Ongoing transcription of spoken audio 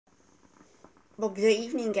Well, good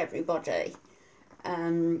evening, everybody.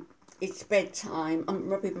 It's bedtime. I'm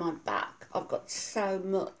rubbing my back. I've got so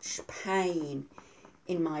much pain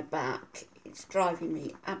in my back. It's driving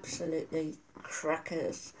me absolutely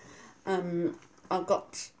crackers. I've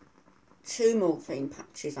got 2 morphine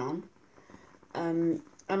patches on. And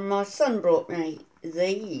my son brought me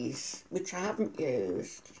these, which I haven't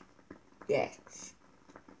used yet.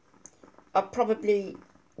 I probably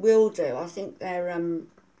will do. I think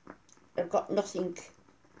they've got nothing,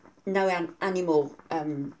 no animal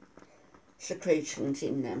secretions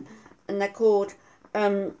in them, and they're called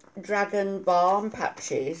dragon balm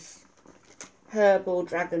patches, herbal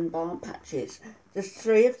dragon balm patches. There's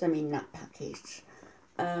 3 of them in that packet.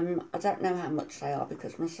 I don't know how much they are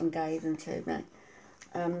because my son gave them to me.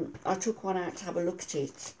 I took one out to have a look at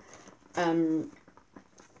it, and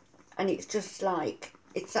it's just like,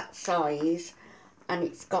 it's that size, and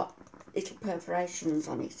it's got little perforations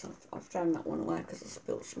on it. I've thrown that one away because I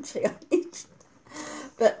spilled some tea on it.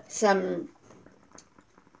 But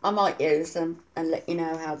I might use them and let you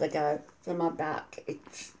know how they go. For my back,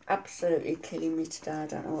 it's absolutely killing me today. I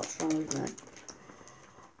don't know what's wrong with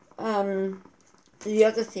me. The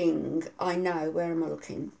other thing, I know, where am I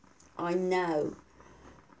looking? I know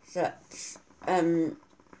that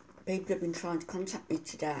people have been trying to contact me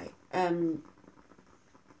today.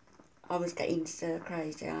 I was getting stir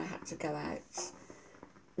crazy. I had to go out.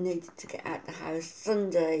 Needed to get out the house.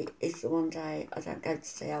 Sunday is the one day I don't go to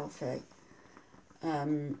see Alfie.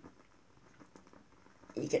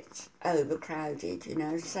 He gets overcrowded, you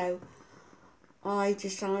know. So I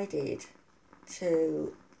decided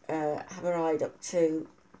to have a ride up to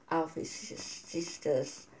Alfie's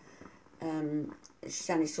sister's. She's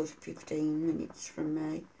only sort of 15 minutes from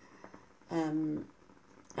me.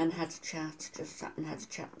 And had a chat, just sat and had a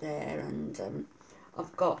chat there, and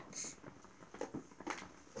I've got,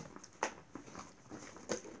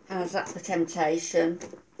 how's that for temptation,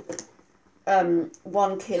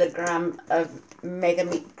 1 kilogram of Mega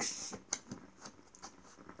Mix,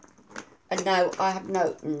 and no, I haven't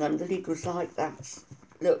opened them, the lid was like that,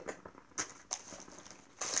 look.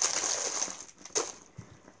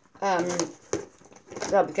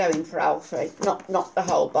 They'll be going for Alfie, not the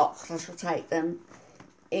whole box. I shall take them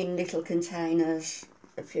in little containers,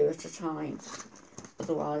 a few at a time,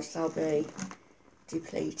 otherwise they'll be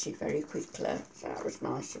depleted very quickly. So that was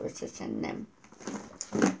nice of her to send them.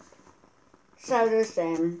 So there's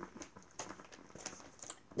them.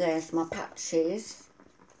 There's my patches.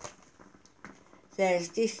 There's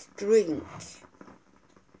this drink,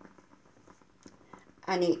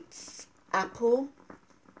 and it's apple,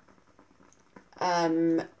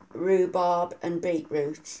 rhubarb and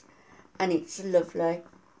beetroot, and it's lovely.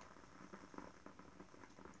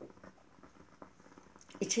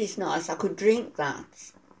 It is nice. I could drink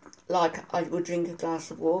that like I would drink a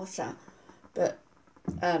glass of water, but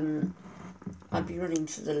I'd be running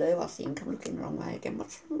to the loo. I think I'm looking the wrong way again.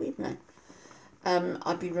 What's wrong with me?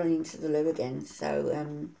 I'd be running to the loo again,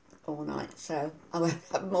 so all night. So I won't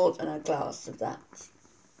have more than a glass of that.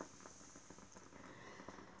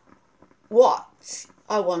 What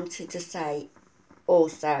I wanted to say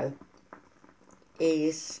also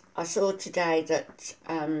is I saw today that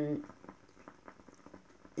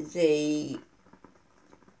the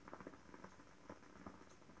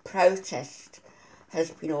protest has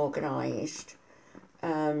been organised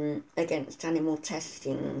against animal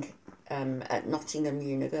testing at Nottingham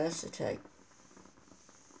University.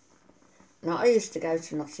 Now, I used to go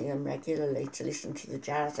to Nottingham regularly to listen to the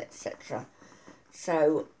jazz, etc.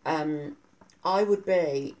 So I would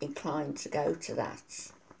be inclined to go to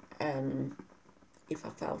that if I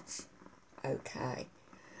felt okay.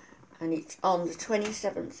 And it's on the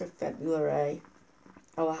 27th of February.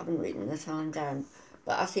 Oh, I haven't written the time down,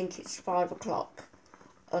 but I think it's 5 o'clock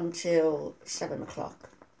until 7 o'clock,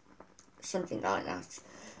 something like that.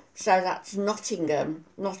 So that's Nottingham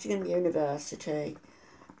University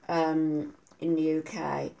in the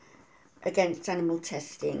UK, against animal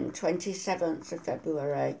testing, 27th of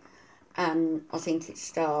February, and I think it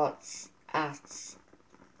starts at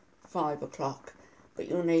 5 o'clock, but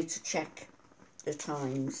you'll need to check the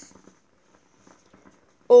times.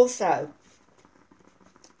 Also,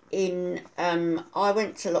 I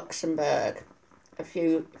went to Luxembourg a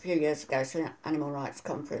few years ago to an animal rights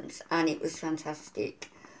conference, and it was fantastic.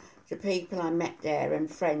 The people I met there and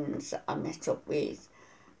friends that I met up with,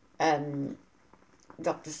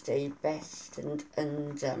 Dr. Steve Best and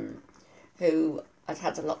who I'd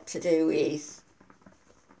had a lot to do with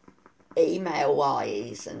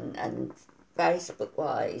email-wise and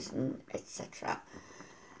Facebook-wise and etc.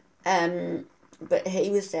 But he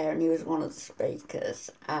was there and he was one of the speakers,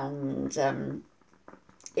 and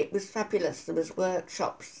it was fabulous. There was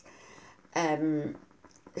workshops,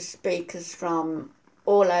 speakers from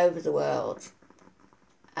all over the world,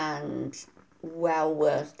 and well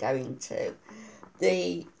worth going to.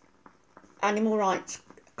 The Animal Rights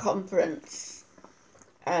Conference,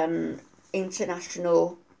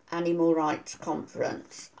 International Animal Rights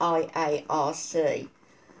Conference, IARC,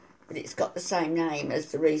 but it's got the same name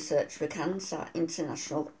as the Research for Cancer,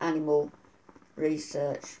 International Animal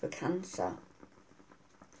Research for Cancer.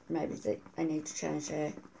 Maybe they need to change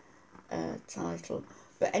their title.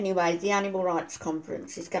 But anyway, the Animal Rights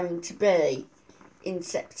Conference is going to be in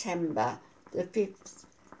September, the 5th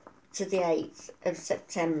to the 8th of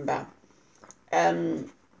September.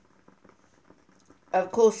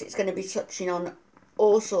 Of course, it's going to be touching on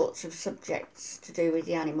all sorts of subjects to do with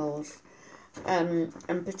the animals, and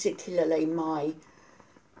particularly my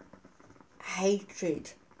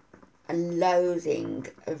hatred and loathing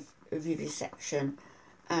of vivisection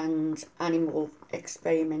and animal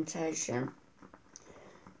experimentation.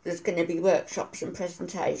 There's going to be workshops and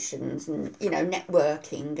presentations and,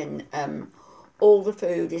 networking, and all the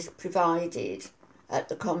food is provided at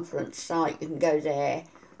the conference site. You can go there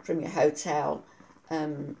from your hotel,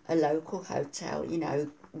 a local hotel,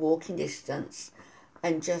 walking distance,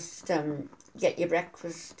 and just get your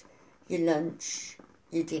breakfast, your lunch,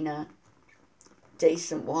 your dinner,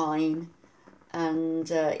 decent wine, and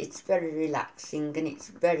it's very relaxing, and it's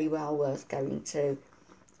very well worth going to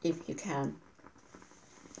if you can.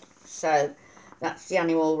 So that's the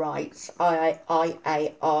Animal Rights,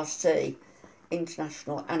 IARC,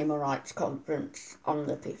 International Animal Rights Conference, on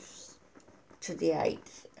the 5th to the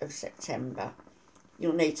 8th of September.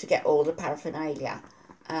 You'll need to get all the paraphernalia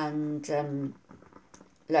and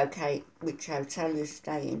locate which hotel you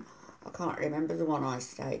stay in. I can't remember the one I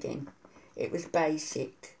stayed in. It was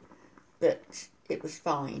basic, but it was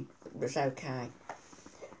fine. It was okay.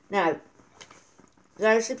 Now,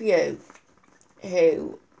 those of you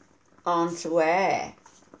who aren't aware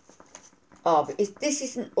of it, this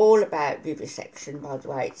isn't all about vivisection, by the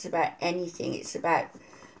way. It's about anything. It's about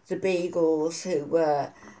the beagles who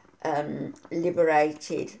were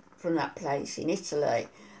liberated from that place in Italy.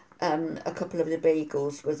 A couple of the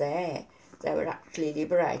beagles were there. They were actually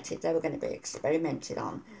liberated. They were going to be experimented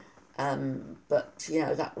on, but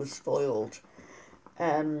that was spoiled.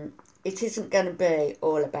 It isn't going to be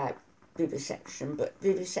all about vivisection, but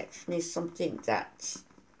vivisection is something that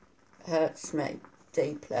hurts me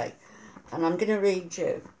deeply, and I'm going to read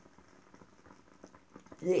you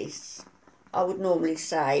this. I would normally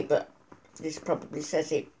say, but this probably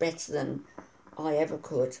says it better than I ever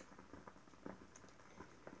could.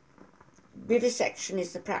 Vivisection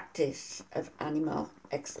is the practice of animal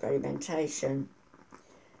experimentation.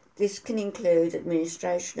 This can include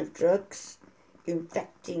administration of drugs,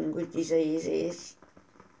 infecting with diseases,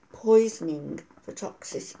 poisoning for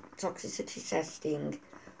toxicity testing,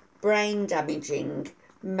 brain damaging,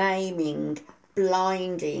 maiming,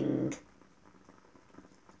 blinding,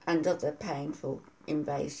 and other painful,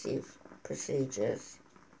 invasive procedures.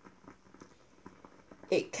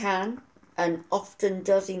 It can and often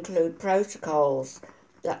does include protocols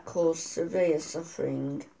that cause severe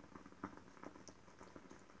suffering,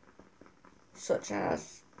 such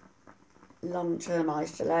as long-term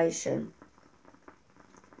isolation,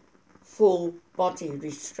 full body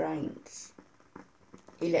restraints,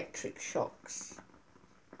 electric shocks,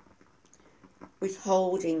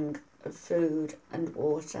 withholding of food and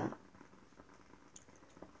water,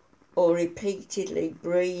 or repeatedly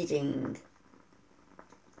breeding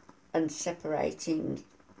and separating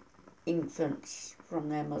infants from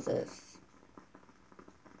their mothers.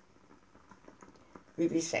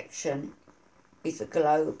 Vivisection is a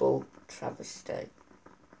global travesty.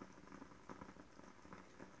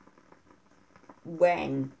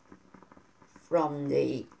 When, from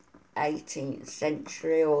the 18th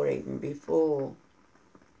century or even before,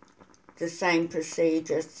 the same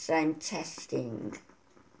procedures, the same testing,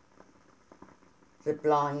 the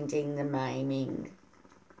blinding, the maiming,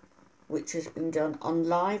 which has been done on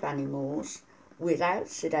live animals without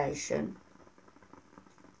sedation,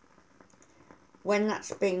 when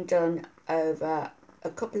that's been done over a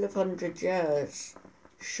couple of 100 years,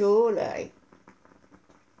 surely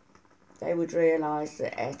they would realise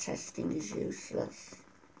that air testing is useless.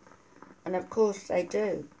 And of course they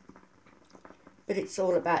do. But it's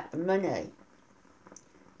all about the money.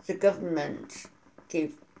 The government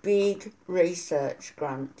give big research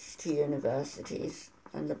grants to universities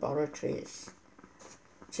and laboratories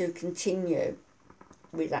to continue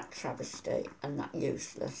with that travesty and that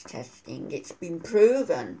useless testing. It's been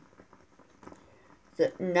proven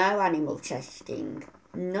that no animal testing,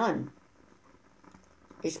 none,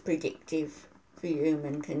 is predictive for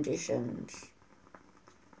human conditions.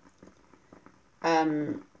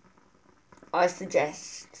 I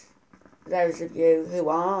suggest those of you who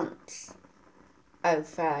aren't au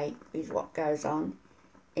fait with what goes on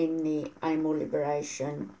in the animal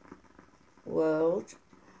liberation world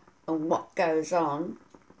and what goes on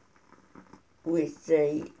with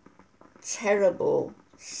the terrible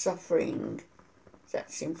suffering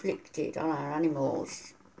that's inflicted on our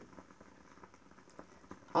animals,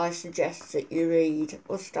 I suggest that you read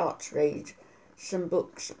or start to read some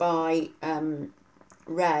books by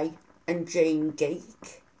Ray and Jean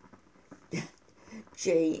Geek,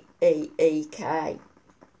 Geek.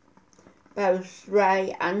 Both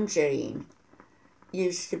Ray and Jean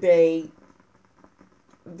used to be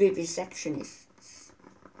vivisectionists,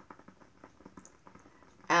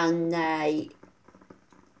 and they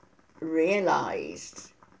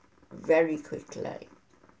realised very quickly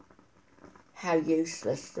how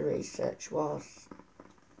useless the research was,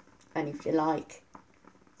 and if you like,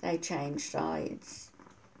 they changed sides.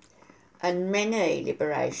 And many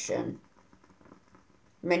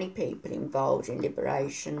people involved in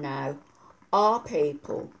liberation now are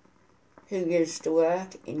people who used to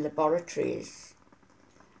work in laboratories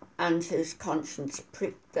and whose conscience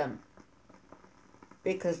pricked them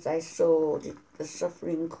because they saw the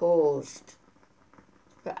suffering caused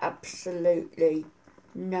for absolutely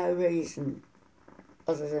no reason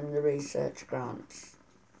other than the research grants.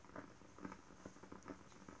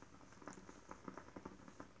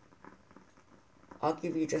 I'll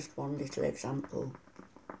give you just one little example.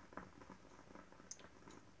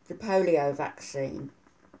 The polio vaccine.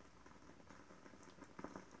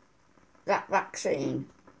 That vaccine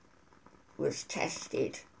was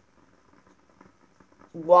tested,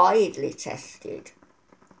 widely tested,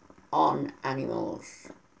 on animals.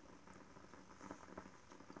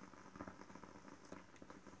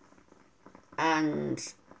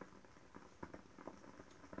 And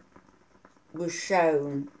was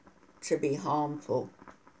shown to be harmful.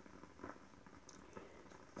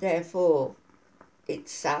 Therefore, it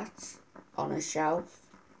sat on a shelf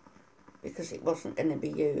because it wasn't going to be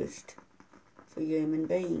used for human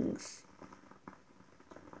beings.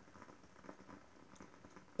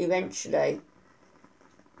 Eventually,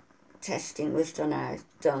 testing was done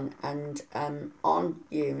and on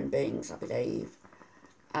human beings, I believe,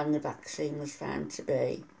 and the vaccine was found to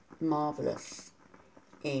be marvellous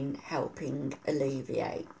in helping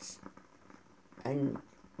alleviate and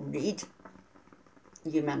rid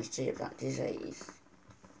humanity of that disease.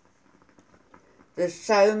 There's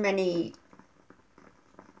so many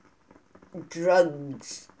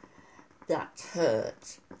drugs that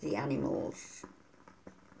hurt the animals,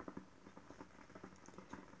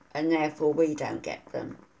 and therefore we don't get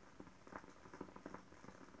them.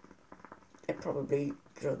 They're probably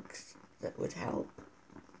drugs that would help.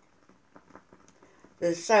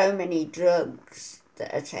 There's so many drugs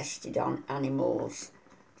that are tested on animals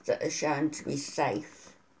that are shown to be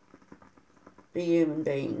safe for human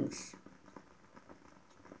beings.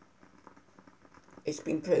 It's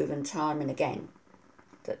been proven time and again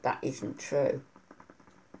that that isn't true.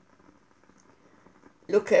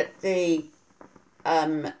 Look at the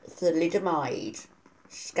thalidomide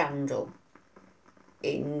scandal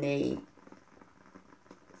in the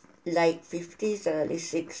late 50s, early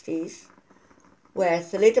 60s, where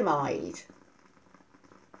thalidomide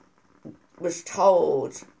was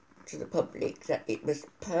told to the public that it was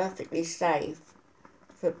perfectly safe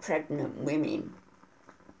for pregnant women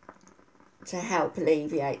to help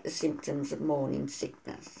alleviate the symptoms of morning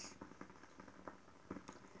sickness.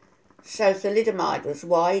 So thalidomide was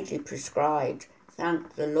widely prescribed.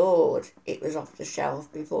 Thank the Lord it was off the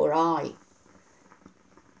shelf before I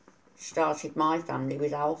started my family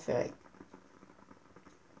with Alfie.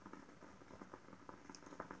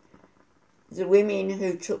 The women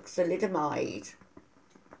who took thalidomide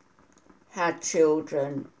had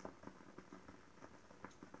children,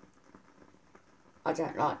 I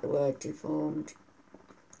don't like the word deformed,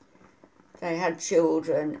 they had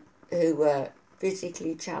children who were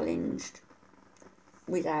physically challenged,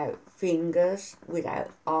 without fingers,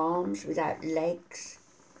 without arms, without legs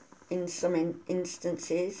in some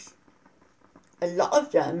instances. A lot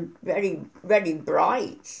of them very, very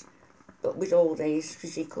bright, but with all these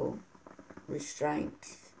physical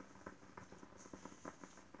restraints.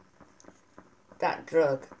 That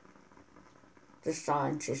drug, the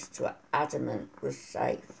scientists were adamant was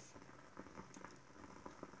safe.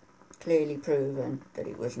 Clearly proven that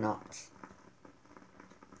it was not.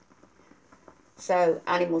 So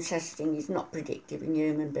animal testing is not predictive in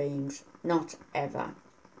human beings, not ever.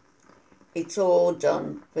 It's all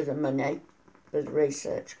done for the money for the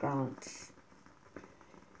research grants.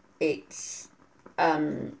 It's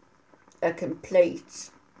a complete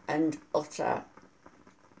and utter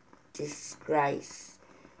disgrace.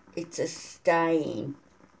 It's a stain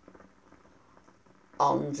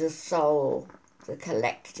on the soul, the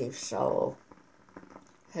collective soul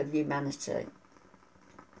of humanity.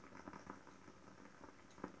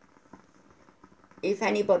 If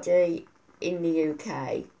anybody in the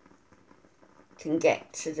UK can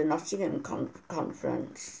get to the Nottingham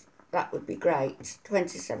conference, that would be great.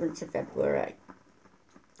 27th of February,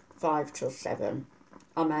 5 till 7.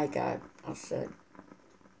 I may go, I'll see.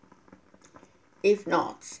 If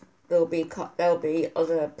not, there'll be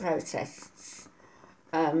other protests.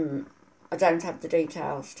 I don't have the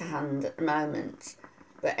details to hand at the moment,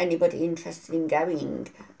 but anybody interested in going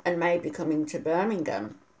and maybe coming to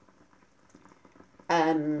Birmingham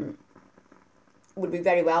would be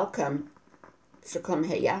very welcome to come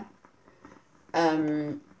here.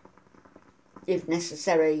 If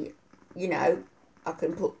necessary, you know, I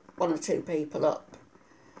can put 1 or 2 people up,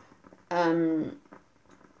 and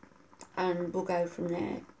we'll go from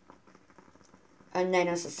there. And then,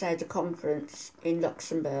 as I say, the conference in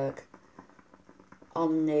Luxembourg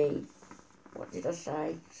on the, what did I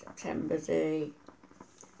say, September the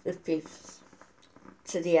 5th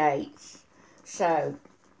to the 8th. So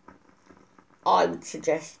I would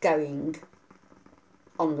suggest going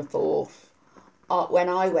on the 4th. When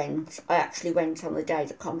I went, I actually went on the day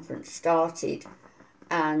the conference started,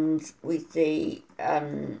 and with the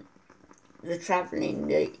travelling,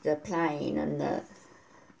 the plane and the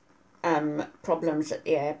problems at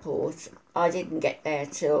the airport, I didn't get there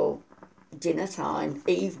till dinner time,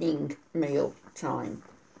 evening meal time.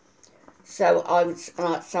 So I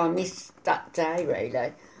missed that day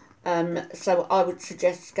really. So I would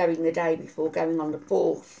suggest going the day before, going on the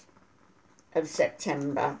 4th of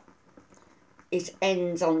September. It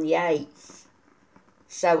ends on the 8th.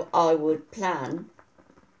 So I would plan,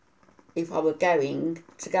 if I were going,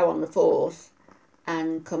 to go on the 4th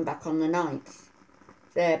and come back on the 9th.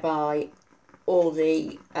 Thereby all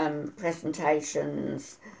the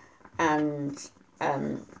presentations and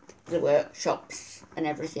the workshops and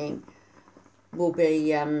everything will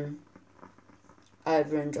be over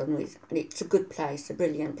and done with. And it's a good place, a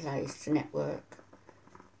brilliant place to network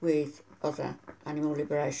with other animal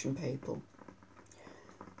liberation people.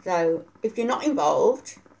 So if you're not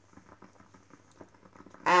involved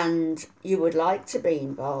and you would like to be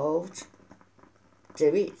involved,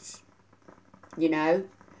 do it. You know,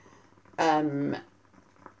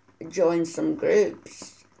 join some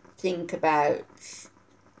groups, think about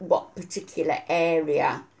what particular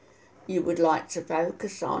area you would like to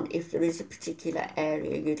focus on, if there is a particular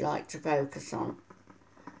area you'd like to focus on.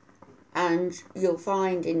 And you'll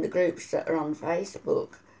find in the groups that are on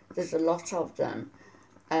Facebook, there's a lot of them,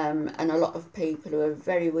 and a lot of people who are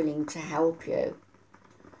very willing to help you.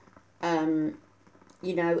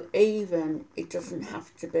 You know, even, it doesn't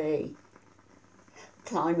have to be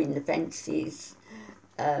climbing the fences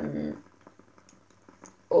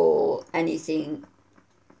or anything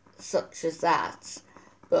such as that,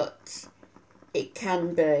 but it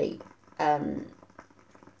can be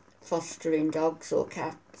fostering dogs or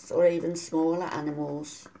cats or even smaller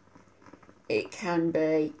animals. It can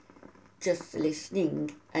be just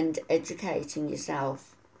listening and educating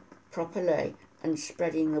yourself properly and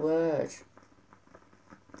spreading the word.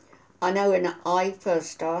 I know when I first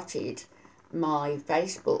started my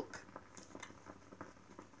Facebook,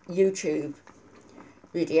 YouTube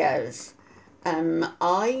videos, there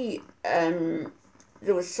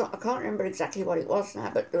was I can't remember exactly what it was now,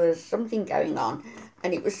 but there was something going on,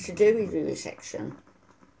 and it was to do with vivisection,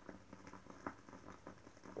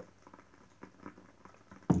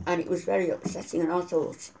 and it was very upsetting. And I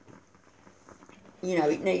thought, you know,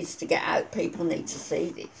 it needs to get out. People need to see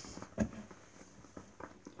this.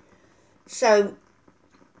 So,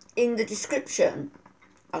 in the description,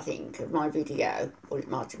 I think, of my video, or it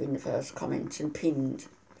might have been the first comment and pinned,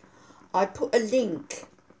 I put a link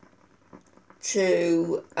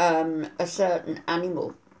to a certain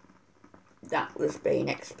animal that was being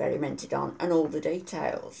experimented on and all the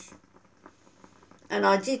details. And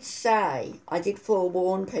I did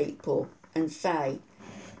forewarn people and say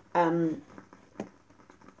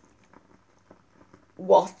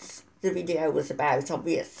what the video was about.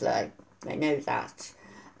 Obviously, they know that.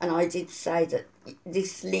 And I did say that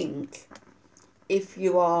this link, if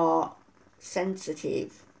you are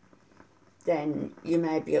sensitive, then you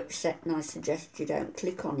may be upset, and I suggest you don't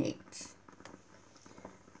click on it.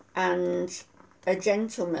 And a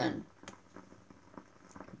gentleman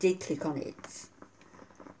did click on it,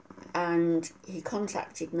 and he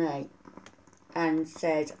contacted me, and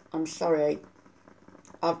said, I'm sorry,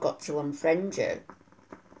 I've got to unfriend you.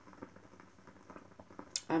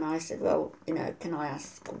 And I said, well, you know, can I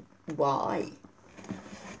ask why?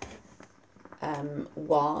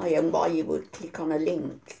 Why, and why you would click on a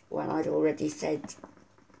link when I'd already said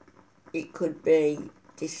it could be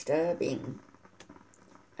disturbing.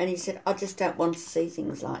 And he said, I just don't want to see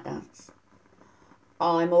things like that.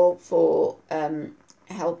 I'm all for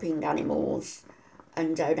helping animals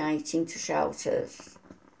and donating to shelters,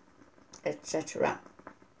 etc.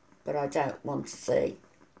 But I don't want to see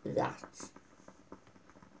that.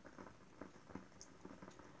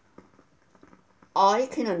 I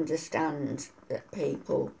can understand that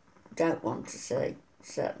people don't want to see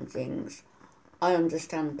certain things. I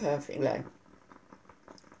understand perfectly.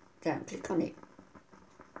 Don't click on it.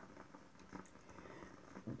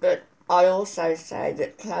 But I also say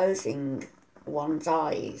that closing one's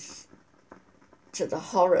eyes to the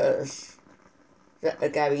horrors that are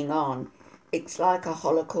going on, it's like a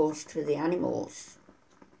holocaust for the animals.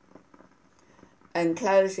 And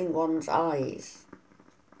closing one's eyes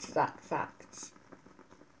to that fact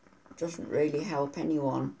doesn't really help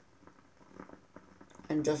anyone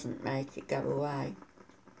and doesn't make it go away.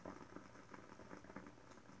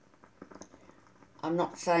 I'm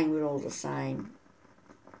not saying we're all the same.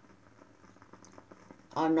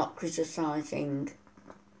 I'm not criticising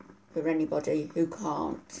for anybody who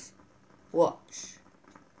can't watch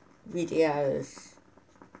videos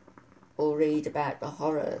or read about the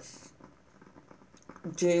horrors.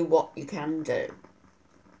 Do what you can do.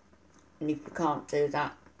 And if you can't do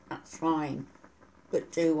that, that's fine.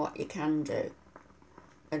 But do what you can do.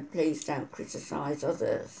 And please don't criticise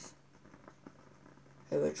others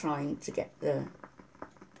who are trying to get the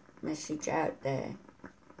message out there.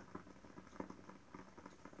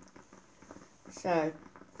 So,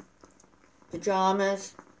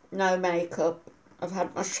 pyjamas, no makeup, I've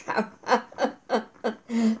had my shower.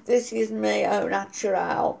 This is me au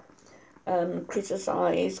natural.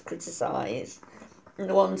 Criticise. And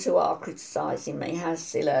the ones who are criticising me, how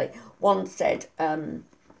silly. One said, I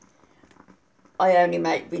only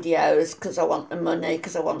make videos because I want the money,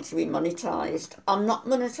 because I want to be monetised. I'm not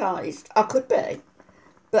monetised. I could be,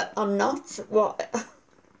 but I'm not. What?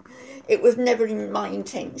 It was never in my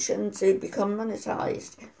intention to become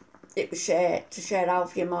monetised. It was to share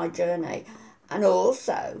Alfie and my journey, and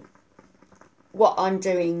also what I'm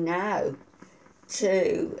doing now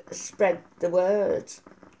to spread the word.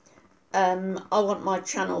 I want my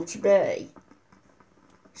channel to be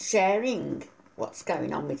sharing what's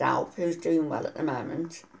going on with Alf, who's doing well at the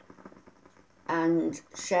moment, and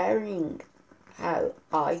sharing how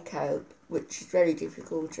I cope, which is very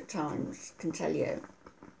difficult at times, I can tell you.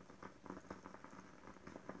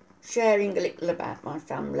 Sharing a little about my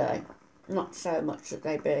family, not so much that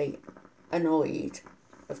they be annoyed,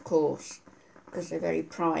 of course, because they're very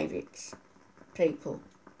private people.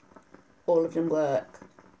 All of them work.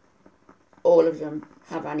 All of them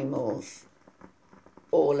have animals.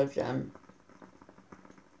 All of them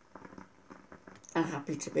are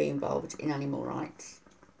happy to be involved in animal rights.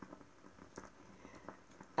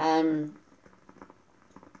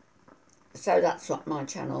 So that's what my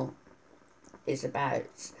channel is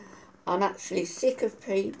about. I'm actually sick of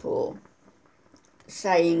people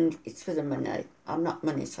saying it's for the money. I'm not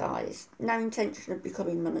monetised. No intention of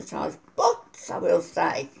becoming monetised, but I will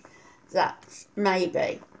say that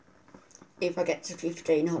maybe if I get to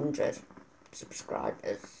 1,500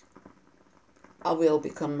 subscribers, I will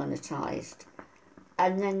become monetised.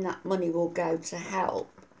 And then that money will go to help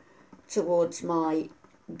towards my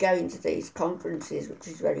going to these conferences, which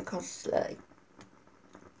is very costly,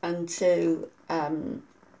 and to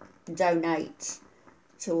donate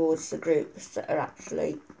towards the groups that are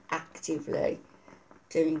actually actively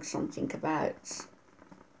doing something about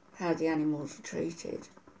how the animals are treated.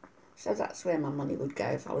 So that's where my money would go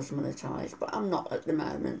if I was monetised, but I'm not at the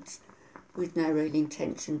moment, with no real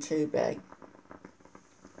intention to be.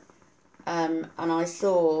 And I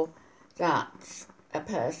saw that a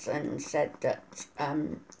person said that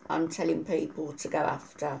I'm telling people to go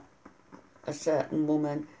after a certain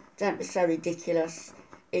woman. Don't be so ridiculous.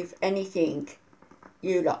 If anything,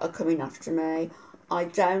 you lot are coming after me. I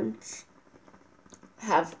don't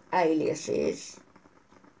have aliases.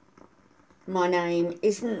 My name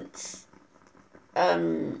isn't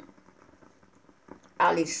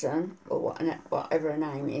Alison, or whatever her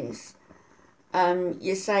name is.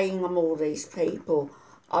 You're saying I'm all these people.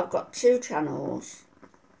 I've got 2 channels.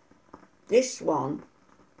 This one,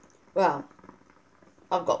 well,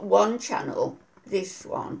 I've got 1 channel, this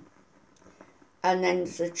one, and then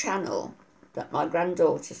there's a channel that my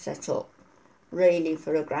granddaughter set up, really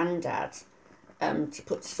for a granddad, to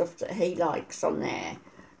put stuff that he likes on there.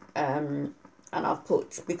 And I've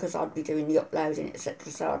put, because I'd be doing the uploading,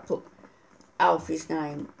 etc., so I'd put Alfie's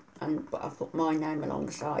name, but I've put my name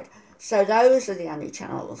alongside. So those are the only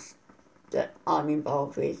channels that I'm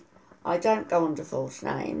involved with. I don't go under false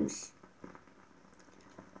names.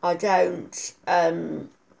 I don't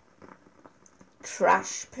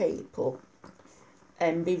trash people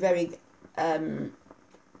and be very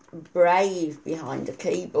brave behind a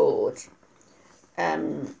keyboard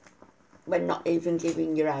when not even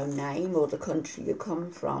giving your own name or the country you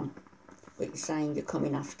come from, but you're saying you're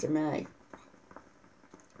coming after me.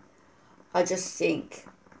 I just think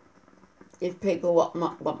if people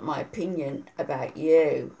want my opinion about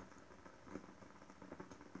you,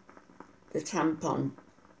 the tampon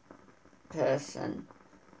person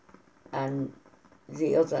and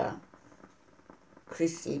the other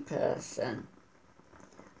Chrissy person,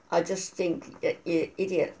 I just think that you're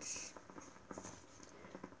idiots.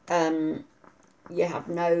 You have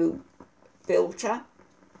no filter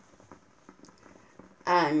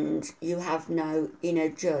and you have no inner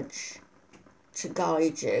judge to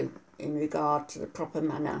guide you in regard to the proper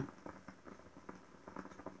manner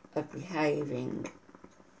of behaving.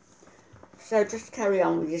 So just carry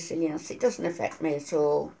on with your silliness. It doesn't affect me at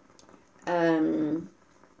all. I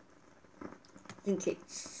think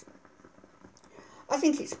it's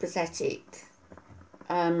pathetic.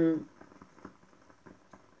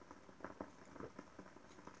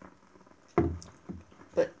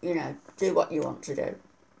 But, you know, do what you want to do.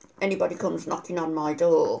 Anybody comes knocking on my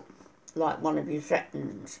door, like one of you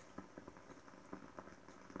threatened,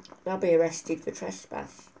 they'll be arrested for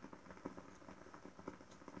trespass.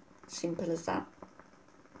 Simple as that.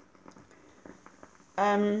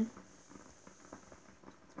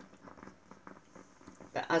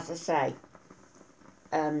 But as I say,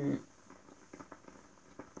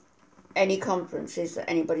 any conferences that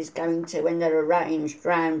anybody's going to, when they're arranged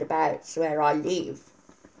roundabouts where I live,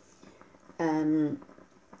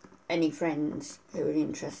 any friends who are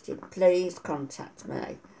interested, please contact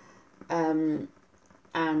me. And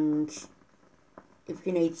if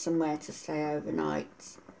you need somewhere to stay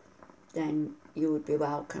overnight, then you would be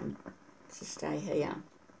welcome to stay here.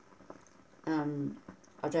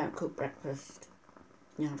 I don't cook breakfast.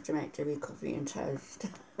 You have to make do with coffee and toast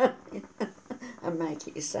and make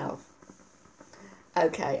it yourself.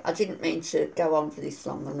 Okay, I didn't mean to go on for this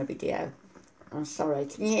long on the video. I'm sorry.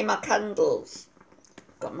 Can you hear my candles?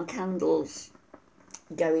 Got my candles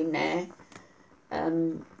going there.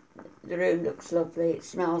 The room looks lovely. It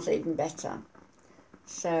smells even better.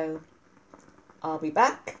 So I'll be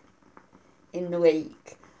back in the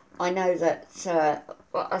week. I know that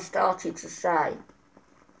what I started to say,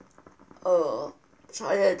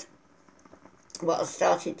 tired. What I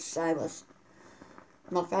started to say was,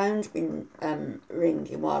 my phone's been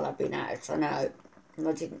ringing while I've been out, I know, and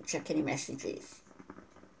I didn't check any messages.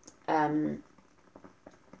 I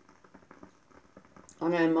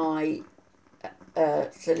know my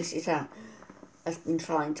solicitor has been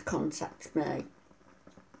trying to contact me,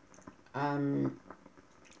 and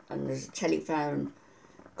there's a telephone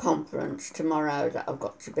conference tomorrow that I've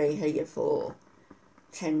got to be here for,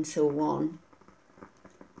 10 till 1,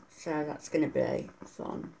 so that's going to be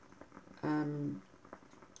fun. And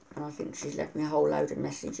I think she's left me a whole load of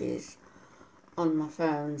messages on my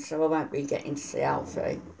phone, so I won't be getting to see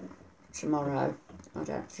Alfie tomorrow, I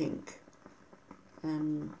don't think.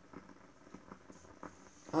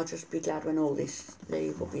 I'll just be glad when all this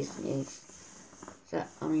legal business that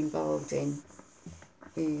I'm involved in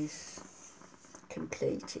is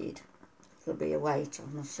completed. There'll be a weight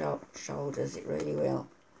on my shoulders, it really will.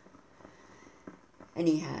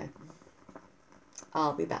 Anyhow,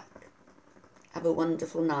 I'll be back. Have a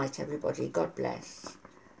wonderful night, everybody. God bless.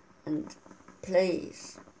 And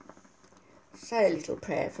please say a little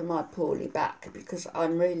prayer for my poorly back, because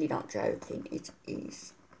I'm really not joking. It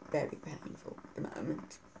is very painful at the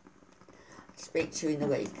moment. Speak to you in the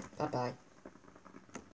week. Bye-bye.